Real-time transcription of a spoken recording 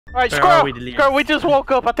All right, Squirrel, we just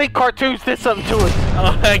woke up. I think Cartoons did something to us.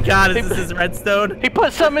 Oh my God, is this his redstone? He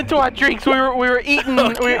put something into our drinks. We were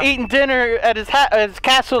eating dinner at his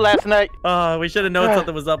castle last night. Oh, we should have known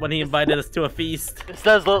something was up when he invited us to a feast. This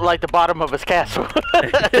does look like the bottom of his castle.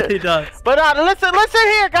 He does. But listen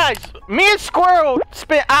here, guys. Me and Squirrel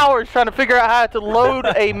spent hours trying to figure out how to load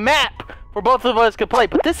a map for both of us to play.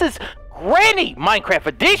 But this is Granny Minecraft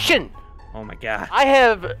Edition. Oh my God. I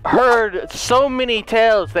have heard so many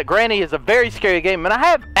tales that Granny is a very scary game, and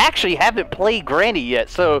I haven't played Granny yet.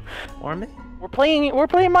 So we're playing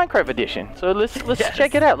Minecraft Edition. So let's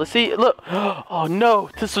check it out. Let's see. Look. Oh no,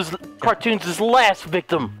 this was Cartoons' last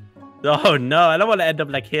victim. Oh no, I don't want to end up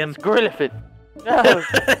like him. Griffith. No.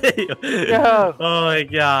 No. Oh my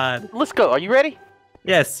God. Let's go. Are you ready?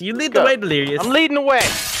 Yes, you lead the way, Delirious. I'm leading the way.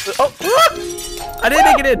 Oh, I didn't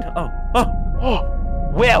make it in. Oh.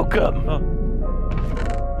 Welcome.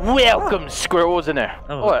 Welcome, Squirrel. What was in there?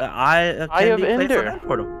 Oh, what? Eye of Ender.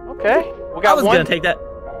 Okay. We got gonna take that.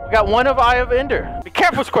 We got one of Eye of Ender. Be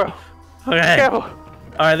careful, Squirrel. Okay. Be careful.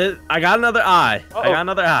 All right, I got another eye. I got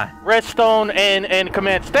another eye. Redstone and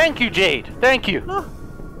commands. Thank you, Jade. Thank you.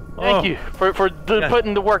 Thank you for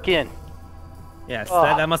putting the work in. Yes,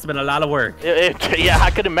 that must have been a lot of work. Yeah,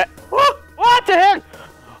 I could imagine. What the hell?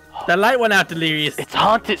 The light went out, Delirious. It's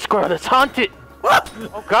haunted, Squirrel. It's haunted.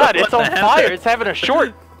 Oh God, it's on fire. It's having a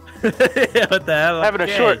short. What the hell? Having a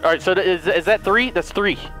short. All right, so is that 3? That's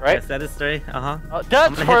 3, right? Yes, that is 3.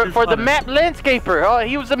 Duds for the map landscaper. Oh,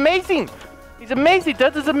 he was amazing. He's amazing.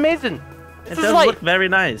 Duds is amazing. It does look very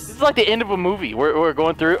nice. This is like the end of a movie. We're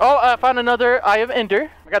going through. Oh, I found another Eye of Ender.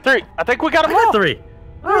 I got 3. I think we got them all. 3.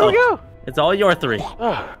 There we go. It's all your 3.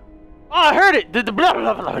 Oh, I heard it. The blah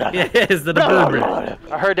blah blah blah. Yes, the blah blah.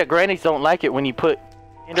 I heard that grannies don't like it when you put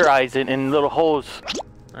Ender eyes in little holes.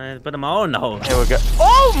 I put them all in the hole. There we go.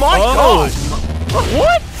 Oh my God!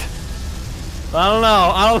 What? I don't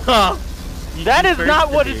know. That is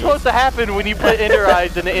not what is supposed to happen when you put Ender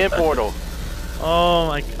eyes in the end portal. Oh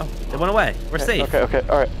my God! It went away. We're safe. Okay.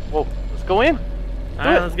 All right. Well, let's go in. All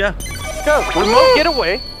right, let's go. Let's go. Remote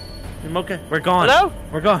getaway. Okay, we're gone. Hello?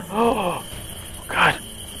 We're gone. Oh God.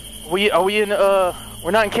 Are we in?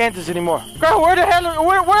 We're not in Kansas anymore. Girl, where the hell?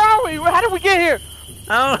 Where are we? How did we get here?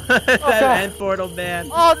 I don't know. That end portal, man.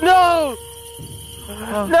 Oh no!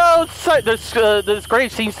 No, this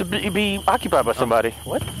grave seems to be occupied by somebody.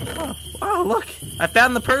 What? Oh, look! I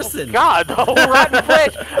found the person. Oh, God, the whole rotten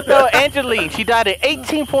flesh. No, Angeline. She died in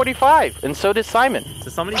 1845, and so did Simon. So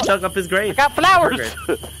somebody dug up his grave. I got flowers.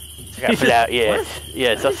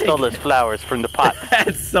 Yes, I stole those flowers from the pot.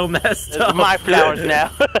 That's so messed up. It's my flowers now.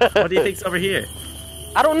 What do you think's over here?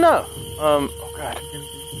 I don't know. Oh God.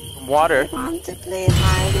 Water. Want to play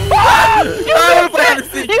hide and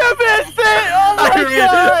seek? You missed it! Oh my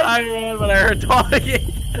God! I ran when I heard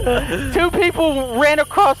talking. 2 people ran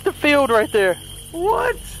across the field right there.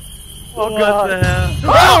 What? Oh God! What the hell?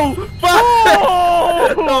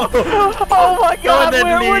 Oh my God!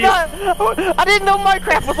 We're not. I didn't know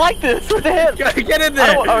Minecraft was like this. What the hell? Get in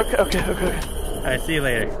there. Okay. All right, see you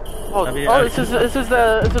later. This is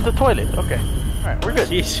the toilet. Okay. All right, we're good.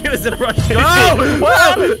 She was in a rush.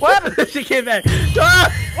 What happened? She came back.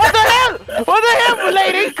 What the hell? What the hell,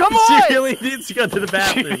 lady? Come on! She really needs to go to the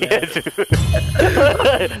bathroom.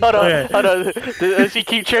 Hold on. Does she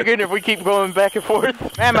keep triggering if we keep going back and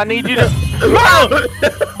forth? Ma'am, I need you to.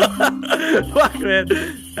 Fuck, man.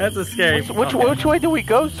 That's a scary. Which way do we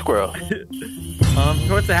go, Squirrel?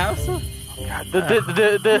 Towards the house. God,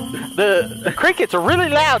 the crickets are really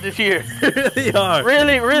loud this year. They are.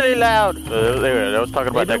 Really loud. I was talking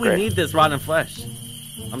about that. Maybe we need this rotten flesh.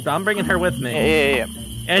 I'm bringing her with me. Yeah.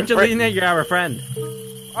 Angelina, you're our friend.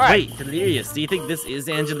 All right. Wait, Delirious, do you think this is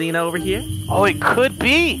Angelina over here? Oh, it could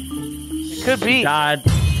be. She died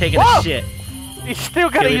taking a shit. You still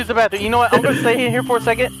gotta use the bathroom. You know what? I'm gonna stay in here for a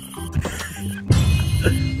second.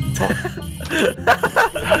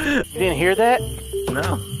 You didn't hear that?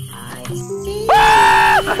 No.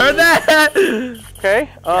 I I heard that! Okay.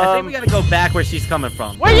 I think we gotta go back where she's coming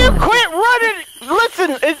from. Will you quit running?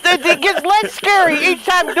 Listen, it gets less scary each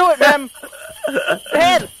time you do it, man. A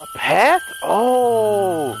path?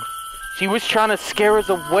 Oh. She was trying to scare us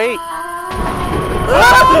away. Squirrel!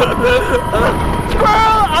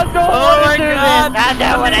 I don't want to do this. I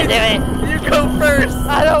don't want to do it. You go first.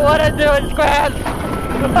 I don't want to do it, Squirrel.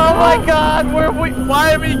 Oh my God,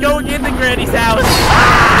 why are we going into Granny's house?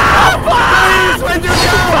 Please, where'd you go?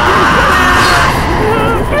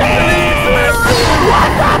 Please!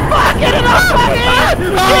 What the fuck? Get it off my head!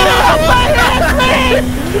 Get it off my head, please!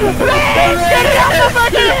 Please, get it off the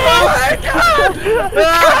fucking head! Oh my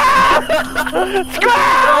God!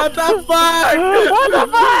 Squirrel! What the fuck? What the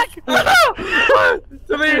fuck?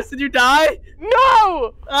 Delirious, did you die?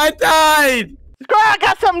 No! I died! Squirrel, I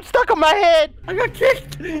got something stuck on my head! I got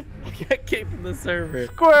kicked! I got kicked from the server.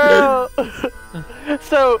 Squirrel!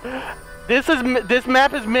 So, this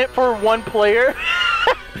map is meant for one player.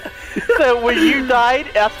 So when you died,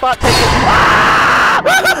 I stopped taking.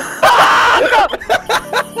 What the fuck?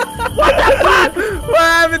 What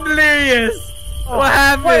happened, Delirious? What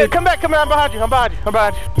happened? Wait, come back, I'm behind you, I'm behind you.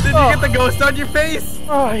 Did you get the ghost on your face?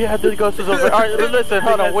 Oh yeah, the ghost is over. Alright, listen,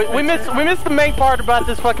 hold on. We missed the main part about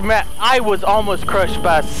this fucking map. I was almost crushed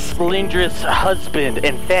by Slendra's husband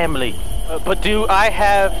and family. But do I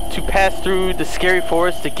have to pass through the scary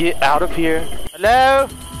forest to get out of here? Hello?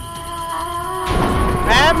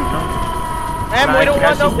 Ma'am? Ma'am, we don't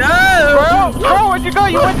want no... Bro, where'd you go?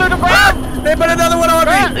 You went through the ground! They put another one on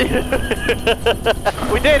me!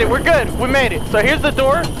 We did it, we're good. We made it. So here's the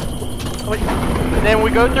door. And then we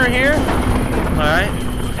go through here. Alright.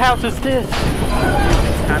 Whose house is this?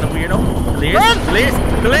 It's kind of weirdo.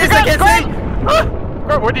 Delirious, I can't see!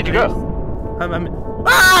 Bro, where did you go?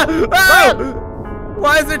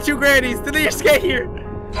 Why is there two grannies? Delirious, get here!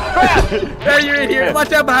 There, you're in here.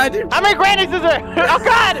 Watch out behind you. How many grannies is there? Oh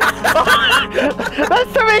God!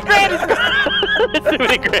 That's too many grannies. That's too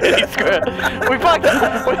many grannies. We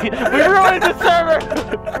we ruined the server.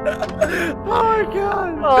 Oh my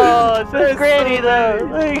God! Oh, it's a granny though.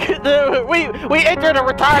 We entered a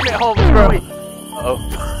retirement home, bro. Oh,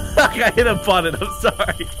 I hit a button. I'm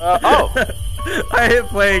sorry. I hit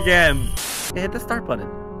play again. Hey, hit the start button.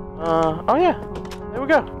 Oh yeah. There we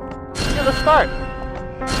go. Yeah, let's start.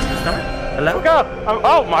 Hello? Here we go.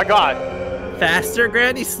 Oh my God. Faster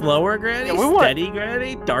granny, slower granny, Yeah, steady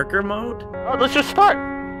granny, darker mode. Oh, let's just start.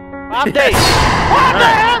 5 days. What the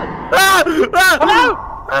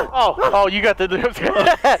hell? Oh, you got the...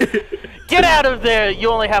 Get out of there.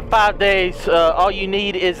 You only have 5 days. All you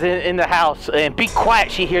need is in the house. And be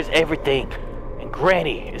quiet. She hears everything. And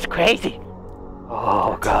Granny is crazy.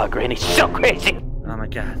 Oh God, Granny's so crazy. Oh my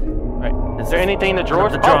God. Right. Is there anything in the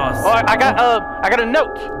drawers? The drawers. Oh, I got a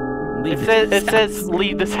note. It says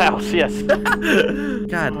leave this house. Yes.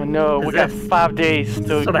 God. Oh no, we got 5 days.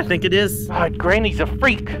 That's what I think it is. God, Granny's a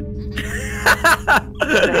freak. What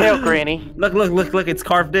the hell, Granny? Look, it's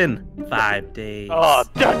carved in. 5 days. Oh,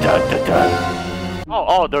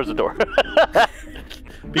 Oh, there's a door.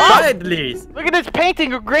 Be quiet, please. Look at this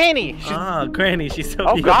painting of Granny. Granny, she's so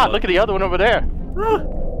beautiful. beautiful. God, look at the other one over there.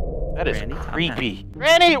 That is Granny, creepy.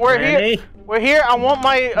 Granny, we're here. We're here. I want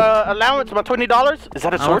my allowance, my $20. Is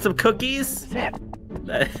that a sword? I want some cookies. That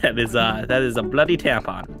That is a bloody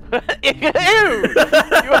tampon. Ew!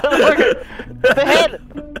 What the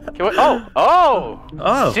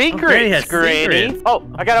hell? Secrets, Granny. Oh,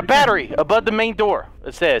 I got a battery above the main door.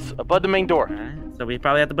 It says above the main door. Right, so we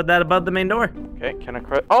probably have to put that above the main door. Okay, can I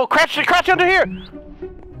crouch? Oh, crouch under here.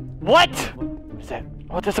 What? What is that?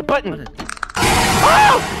 Oh, there's a button.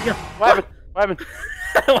 Oh! What happened? What happened?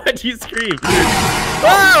 Why'd you scream?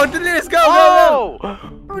 Oh, Delirious, go! Oh,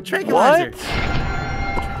 tranquilizer. What?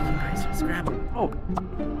 Tranquilizers, grab them. Oh,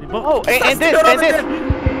 and this.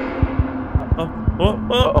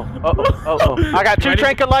 I got 2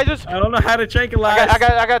 tranquilizers. I don't know how to tranquilize. I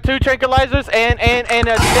got 2 tranquilizers and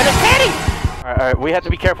a teddy. All right, we have to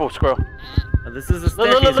be careful, Squirrel. This is a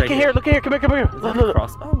staircase. Look here. Come here. Look.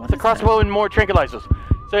 It's a crossbow and more tranquilizers.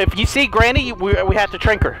 So if you see Granny, we have to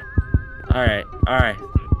trank her. All right.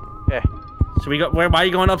 Okay. Should we go? Why are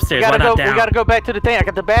you going upstairs? We Why not down? We gotta go back to the thing. I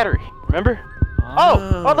got the battery. Remember?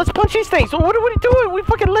 Oh, let's punch these things. What are we doing? We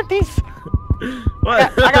fucking left these.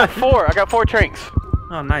 What? I got 4. I got 4 tranks.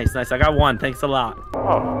 Oh, nice. I got 1. Thanks a lot.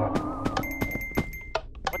 Oh.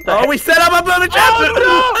 What the heck? We set up above the chest.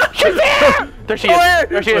 Oh no! She's there! There she is. Where?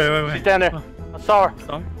 There she is. Wait. She's down there. I saw her.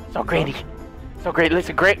 Saw Granny. So great.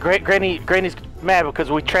 Listen, Granny's mad because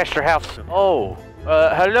we trashed her house. Oh.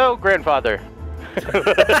 Hello, grandfather. I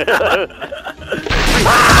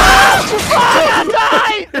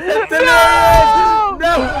died!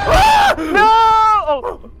 No!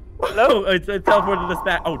 Oh. Hello? It teleported us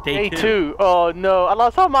back. Oh, day 2. Oh no, I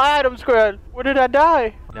lost all my items, Granny. Where did I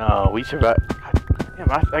die? No, we survived. God,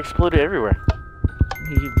 damn, I exploded everywhere.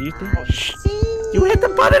 You think? Oh, you hit the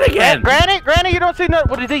button again! Granny, you don't see nothing.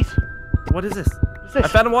 What is these? What is this? I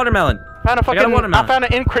found a watermelon. I found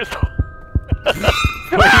an end crystal.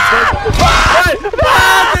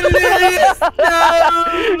 Delirious!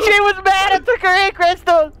 No! She was mad. I took her end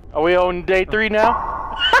crystal. Are we on day 3 now?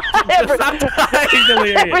 every, Stop dying,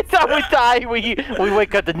 Delirious. every time we die, we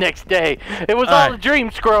wake up the next day. It was all a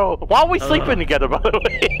dream, Scroll. Why are we sleeping together, by the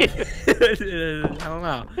way? I don't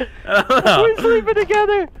know. I don't know. We're sleeping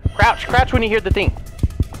together. Crouch when you hear the thing.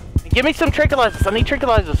 Give me some tranquilizers. I need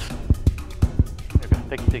tranquilizers. There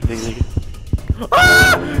we go. Thank you.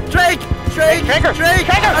 Ah! Drake! Drake! Traker! I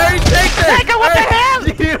already Draked her! Traker, what the hell?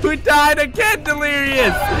 You died again,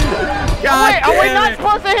 Delirious! God Are we damn not it.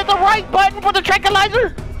 supposed to hit the right button for the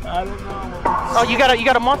tranquilizer? I don't know. Oh, you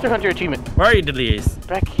got a Monster Hunter achievement. Where are you, Delirious?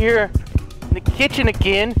 Back here in the kitchen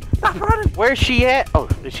again. Stop running! Where's she at? Oh,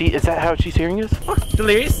 is that how she's hearing us?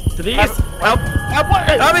 Delirious! Delirious! Help! Help! What?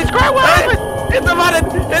 Help me! Screw what happened? Hit the button!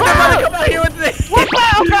 Hit the button! Come out here with me! What the?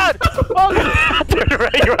 Oh god! Oh god!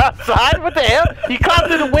 You're outside? What the hell? You climbed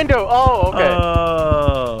through the window. Oh, okay.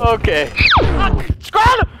 Oh. Okay.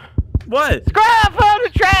 Scrub! What? Scrub! I found a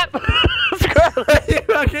trap! Scrub! Are you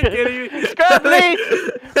fucking kidding me? Scrub, please!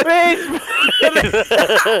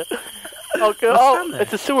 Okay. Oh,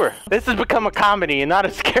 it's a sewer. This has become a comedy and not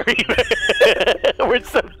a scary. We're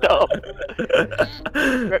so dumb.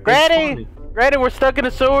 Granny! Granny, we're stuck in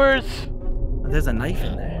the sewers. There's a knife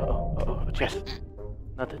in there. Oh, chest.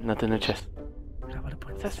 Nothing in the chest.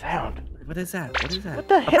 What's that sound? What is that? What is that? What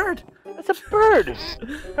the hell? Bird. That's a bird.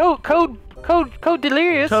 Code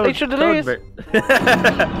Delirious. Extra Delirious. The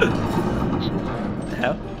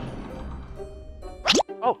hell?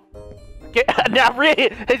 Oh. Okay, now really,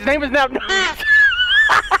 his name is now.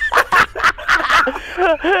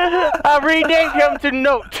 I renamed him to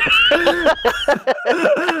Note.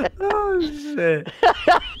 Oh shit.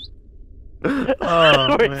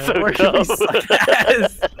 Oh, We're man. so We're dumb. suck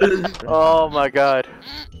ass. Oh my god.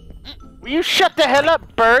 Will you shut the hell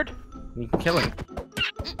up, bird? You can kill him.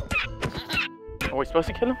 Are we supposed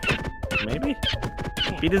to kill him? Maybe.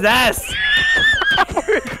 Beat his ass.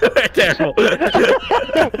 Terrible.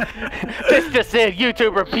 This just said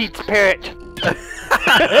YouTuber Pete's parrot.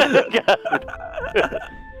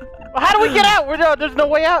 How do we get out? There's no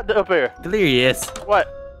way out up here. Delirious. What?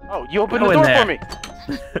 Oh, you opened Go the in door there. for me.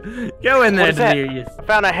 Go in there, What is that? Delirious. I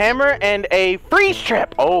found a hammer and a freeze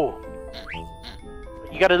trap. Oh.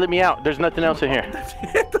 You gotta let me out. There's nothing else in here.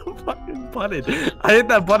 Hit the fucking button. I hit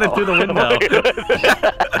that button through the window.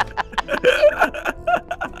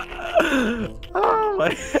 Oh my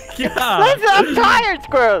god. Listen, I'm tired,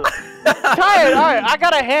 Squirrel. I'm tired. All right, I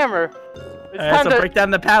got a hammer. It's Alright, time so to break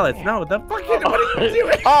down the pallets. No, the fucking. What are you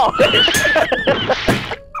doing? Oh.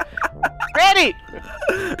 Ready.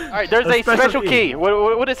 All right, there's a special key. What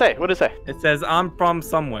did it say? What did it say? It says I'm from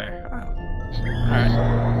somewhere.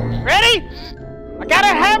 Alright. Ready? I got a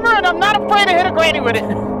hammer and I'm not afraid to hit a granny with it.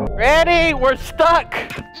 Ready? We're stuck.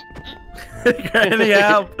 Granny,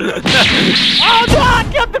 help. Oh no, I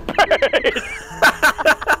killed the bird.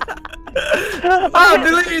 Oh,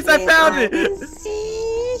 Delirious, I found it.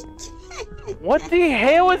 What the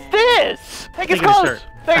hell is this? Take his Take his clothes. shirt.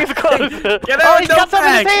 Take his clothes. Get Oh, out, he's got don't something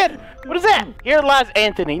in his bag. hand. What is that? Here lies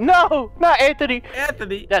Anthony. No, not Anthony.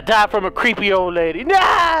 Anthony. That died from a creepy old lady.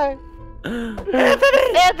 Nah.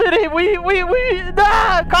 Anthony, we, nah,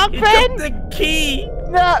 He Cockfin. took the key.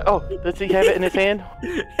 Nah. Oh, does he have it in his hand?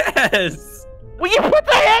 Yes. Will you put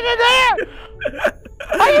the hand in there?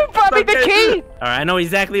 Are you bumping the key? All right, I know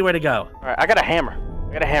exactly where to go. All right, I got a hammer.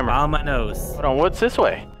 On my nose. Hold on, what's this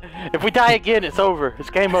way? If we die again, it's over. It's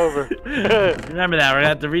game over. Remember that. We're gonna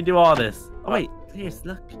have to redo all this. Oh wait, here's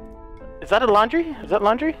look. Is that a laundry? Is that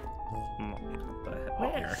laundry?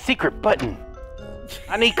 Where? Secret button.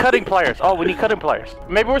 I need cutting pliers. Oh, we need cutting pliers.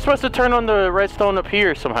 Maybe we're supposed to turn on the redstone up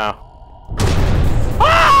here somehow.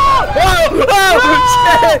 Oh! Whoa! Whoa!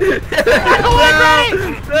 Shit! Back away,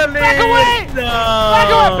 Granny! Back away! No! Back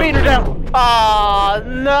away! Beat her down. Oh,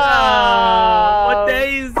 no! What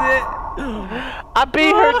day is it? I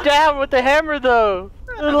beat her down with the hammer, though.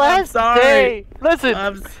 The last sorry. day. Listen,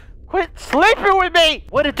 I'm quit sleeping with me!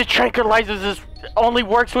 What if the tranquilizers only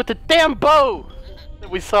works with the damn bow that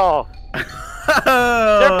we saw?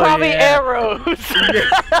 They're probably arrows.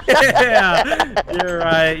 Yeah, you're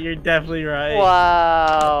right. You're definitely right.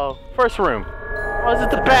 Wow. First room. Oh, is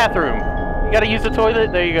it the bathroom? You gotta use the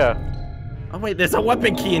toilet? There you go. Oh wait, there's a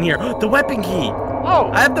weapon key in here. The weapon key.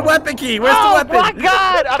 Oh! I have the weapon key. Where's the weapon? Oh my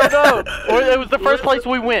god! I don't know. Or it was the first place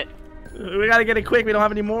we went. We gotta get it quick. We don't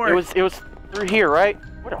have any more. It was through here, right?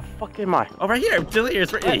 Where the fuck am I? Oh, right here.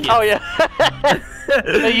 Delirious. Right here. Oh yeah.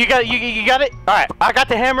 Hey, you got it. All right, I got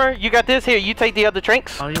the hammer. You got this. Here, you take the other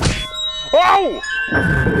trinks. Oh, Whoa!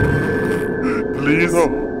 Please,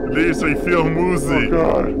 please, I feel woozy.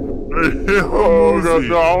 God. I feel Oh god, woozy.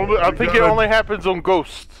 no, I think it only happens on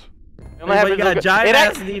ghosts. It only Wait, happens you got a on- giant it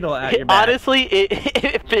ass act- needle at your back. Honestly,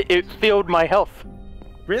 it filled my health.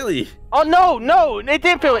 Really? Oh no, no, it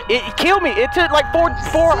didn't feel it. It killed me. It took like four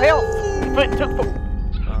health. But it took four.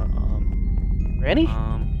 Granny?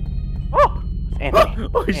 Oh, Anthony.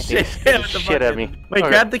 Oh Anthony, shit! scared the shit out of me. Wait, Okay.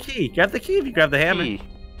 grab the key. Grab the key if you grab the hammer. Key.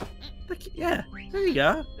 The key. Yeah, there you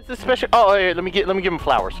go. This is special. Oh, here, let me give him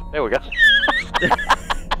flowers. There we go.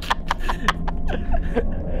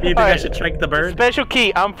 You think I should trank the bird? Special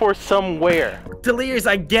key. I'm for somewhere. Delirious,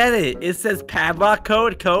 I get it. It says padlock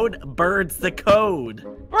code. Bird's the code.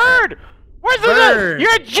 Bird. Where's the Bird.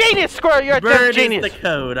 You're a genius, squirrel. You're a Bird genius. is the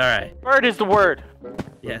code. All right. Bird is the word.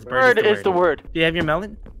 Yes, Bird is the word. Do you have your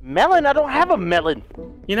melon? Melon? I don't have a melon.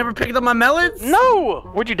 You never picked up my melons? No.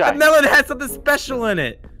 Where'd you die? The melon has something special in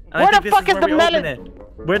it. And I Where think the this fuck is where the we melon? open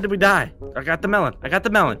it. Where did we die? I got the melon.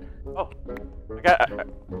 Oh, I got. What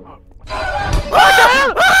the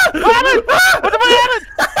hell? What happened? What the fuck happened?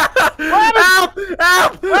 What happened?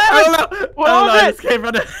 Help! What happened? I don't know. What I don't was know. it? I just came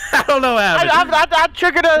from the. I don't know what happened. I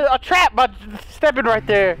triggered a trap by stepping right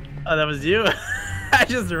there. Oh, that was you? I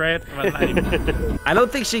just ran from a knife. I don't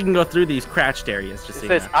think she can go through these crouched areas. Just It so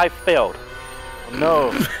says I failed. Oh,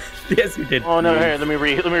 no. Yes, you did. Oh no! Here, let me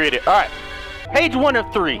read it. All right, page 1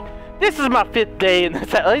 of 3. This is my 5th day, and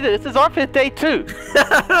this is our 5th day too.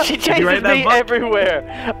 She chases me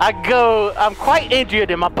everywhere. I'm quite injured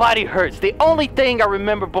and my body hurts. The only thing I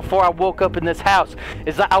remember before I woke up in this house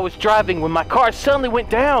is that I was driving when my car suddenly went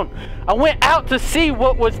down. I went out to see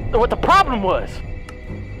what the problem was.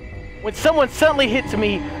 When someone suddenly hits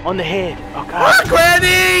me on the head. Oh God!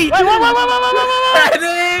 Granny! Wait!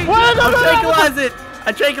 Granny! What?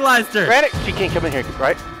 I tranquilized her. Granny, she can't come in here,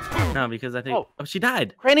 right? No, because I think. Oh. Oh, she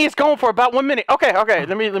died. Granny is gone for about 1 minute. Okay.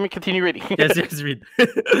 Let me continue reading. Yes, read.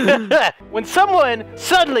 When someone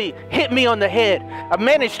suddenly hit me on the head, I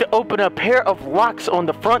managed to open a pair of locks on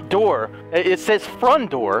the front door. It says front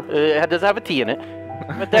door. It doesn't have a T in it.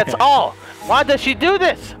 But that's all. Why does she do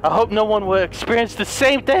this? I hope no one will experience the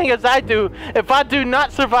same thing as I do if I do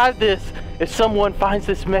not survive this. If someone finds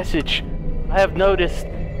this message, I have noticed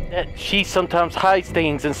that she sometimes hides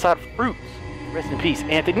things inside fruits. Rest in peace,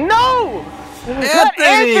 Anthony. No! Not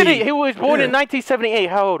Anthony! He was born in 1978.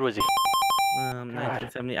 How old was he?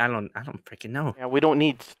 1970. I don't freaking know. Yeah, we don't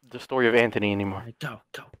need the story of Anthony anymore. Go.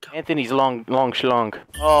 Anthony's long schlong.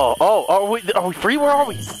 Oh, are we free? Where are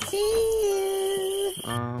we?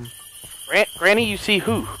 Granny, you see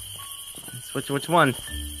who? Which one?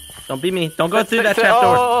 Don't be me. Don't go through that trap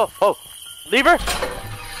door. Oh. Lever?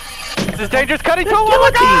 This is dangerous cutting tool.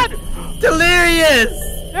 Oh my God! Delirious!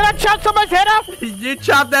 Did I chop somebody's head off? You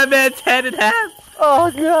chopped that man's head in half.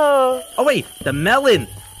 Oh no! Oh wait, the melon.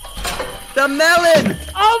 The melon!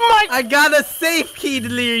 Oh my! I got a safe key,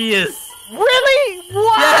 Delirious. Really?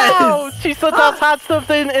 Wow! Yes. She sometimes hides stuff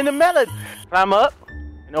in the melon. Climb up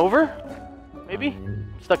and over. Maybe.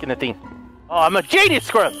 I'm stuck in the thing. Oh, I'm a genius,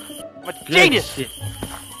 squirrel. I'm a genius. Shit.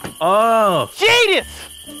 Oh. Genius.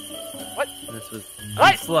 What? This was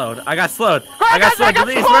What? slowed. I got slowed. I got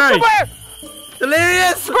Delirious, slowed where are you? somewhere.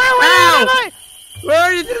 Delirious! Squirrel, Where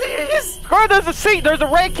are you, Delirious? Squirrel, there's a seat. There's a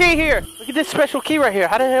red key here. Look at this special key right here.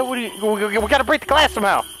 How the hell would we gotta break the glass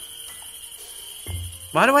somehow?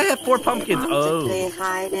 Why do I have 4 pumpkins? To play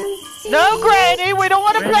hide and seek. No, Granny, we don't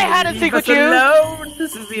want to play hide and seek with you. No,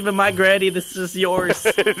 this isn't even my Granny. This is yours.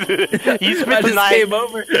 You spit I the just knife. came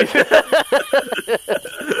over.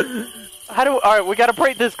 All right, we gotta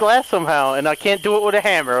break this glass somehow, and I can't do it with a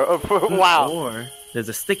hammer. Wow. Or there's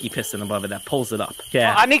a sticky piston above it that pulls it up.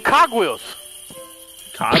 Yeah. I need cogwheels.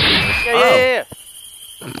 Cogwheels. Yeah.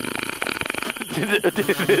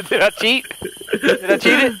 Did I cheat? Did I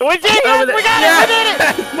cheat it? We did it! We got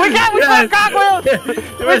it! We did it! We found cogwheels!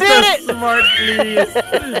 We did it! Smart,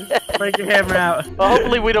 please. Break your hammer out. Well,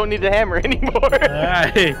 hopefully we don't need the hammer anymore.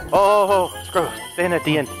 Alright. Oh, screw. Stand at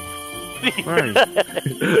the end.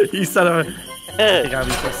 You son of a... You gotta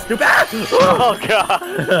be so stupid. Oh god.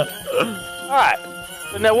 Alright.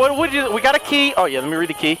 So now what would you... We got a key. Oh yeah, let me read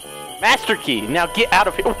the key. Master key. Now get out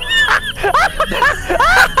of here.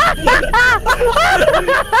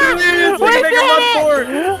 Delirious, We make did a run it! for it.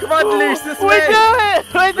 Come on, Delirious, this We way. do it!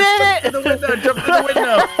 We did it! Jump to the window, jump to the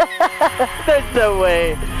window. There's no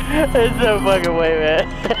way. There's no fucking way,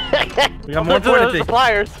 man. We got more important things.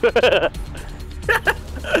 Pliers.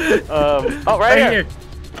 Oh, right here.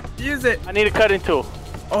 Use it. I need a cutting tool.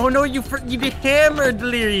 Oh no, you get hammered,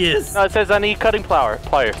 Delirious. No, it says I need cutting pliers.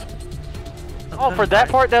 Oh, for that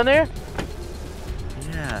part down there?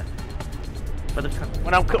 Yeah. But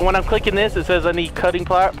When I'm clicking this, it says I need cutting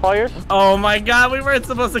pliers. oh my god, we weren't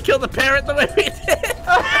supposed to kill the parrot the way we did.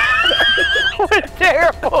 We're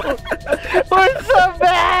terrible. We're so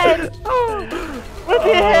bad. What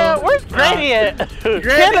the hell? Where's Granny at? Kill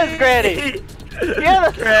us, Granny.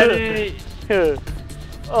 Get Granny.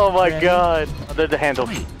 Oh my Granny. god. Oh, there's the handle.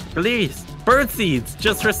 Delirious. Bird seeds,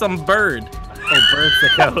 just for some bird. Oh, birds to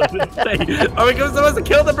kill. Are we supposed to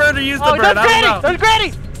kill the bird or use the bird? There's Granny! I don't know. There's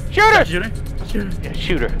Granny! Shoot her! Shoot her. Shoot her. Yeah,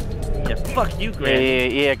 shoot her. Yeah, fuck you,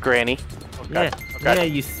 Granny. Yeah, Granny. Yeah, Okay. yeah,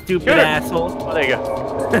 you stupid Shoot her. asshole. Oh, there you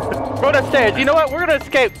go. Go downstairs. You know what? We're gonna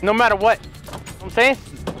escape no matter what. You know what I'm saying?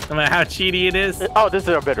 No matter how cheaty it is. Oh, this is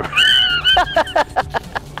our bedroom.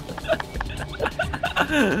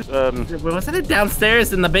 Wasn't it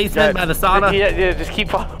downstairs in the basement by the sauna? Yeah, just keep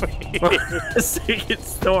following me. Secret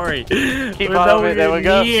story. Keep following me. There we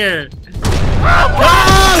go. Here. Oh,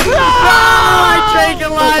 I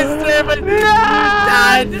tranquilized him and you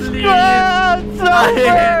died, Delirious.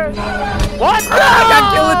 What? No! I got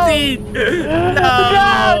guillotined. No.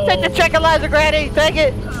 No! Take the tranquilizer, Granny. Take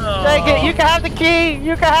it. Oh. Take it. You can have the key.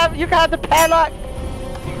 You can have the padlock.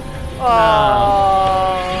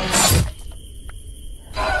 Oh.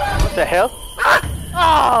 What the hell?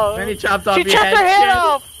 Oh. Granny chopped off She your chopped her head Shit.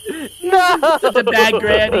 off. No. Such a bad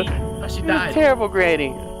Granny. Oh, she You're a died. terrible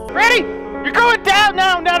Granny. Granny, you're going down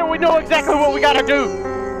now. Now that we know exactly what we gotta do.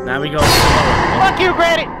 Now we go. Fuck you,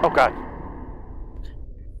 Granny. Oh God.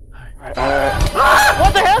 What the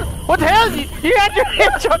hell? What the hell? You had your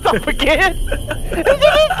head chopped off again? Did you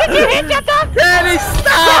get your head chopped off? Granny,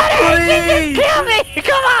 stop, please! Kill me!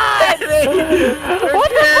 Come on! What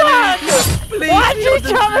the fuck? Please, Why'd you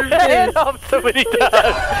chop her head off so many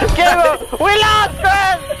times? Game over. We lost,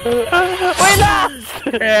 man! We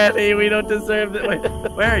lost! Granny, we don't deserve that. Wait,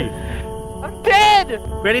 where are you? I'm dead!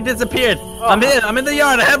 Granny disappeared. I'm in the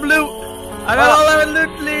yard. I have loot. I got all our loot,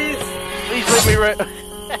 please. Please leave me right.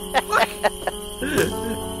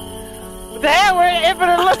 What the hell? We're in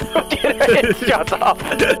infinite loop. Get her head chopped off.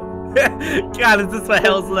 God, is this what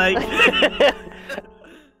hell's like?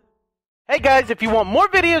 Hey guys, if you want more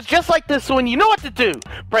videos just like this one, you know what to do.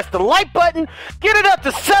 Press the like button. Get it up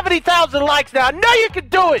to 70,000 likes now. I know you can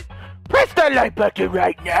do it. Press that like button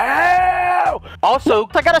right now. Also,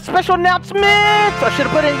 I got a special announcement. I should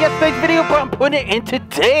have put it in yesterday's video, but I'm putting it in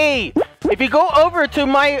today. If you go over to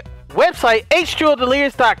my website,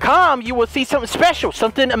 h2odelirious.com, you will see something special,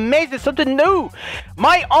 something amazing, something new.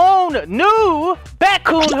 My own new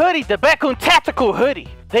Batcoon hoodie, the Batcoon Tactical hoodie.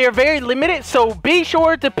 They are very limited, so be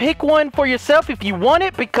sure to pick one for yourself if you want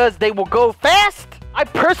it, because they will go fast. I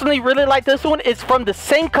personally really like this one. It's from the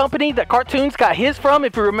same company that Cartoons got his from,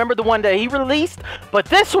 if you remember the one that he released. But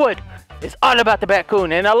this one is all about the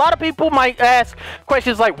Batcoon. And a lot of people might ask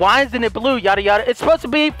questions like, why isn't it blue, yada yada. It's supposed to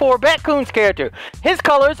be for Batcoon's character. His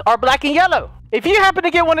colors are black and yellow. If you happen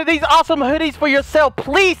to get one of these awesome hoodies for yourself,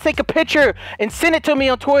 please take a picture and send it to me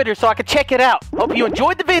on Twitter so I can check it out. Hope you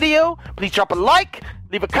enjoyed the video. Please drop a like,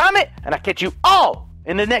 leave a comment, and I'll catch you all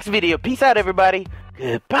in the next video. Peace out, everybody.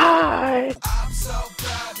 Goodbye. I'm so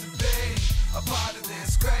proud to be a part of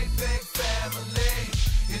this great big family.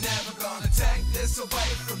 You're never gonna take this away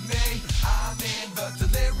from me. I'm in the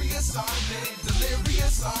delirious army,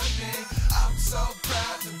 delirious army. I'm so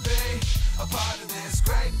proud to be a part of this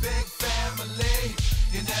great big family.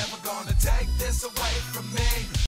 You're never gonna take this away from me.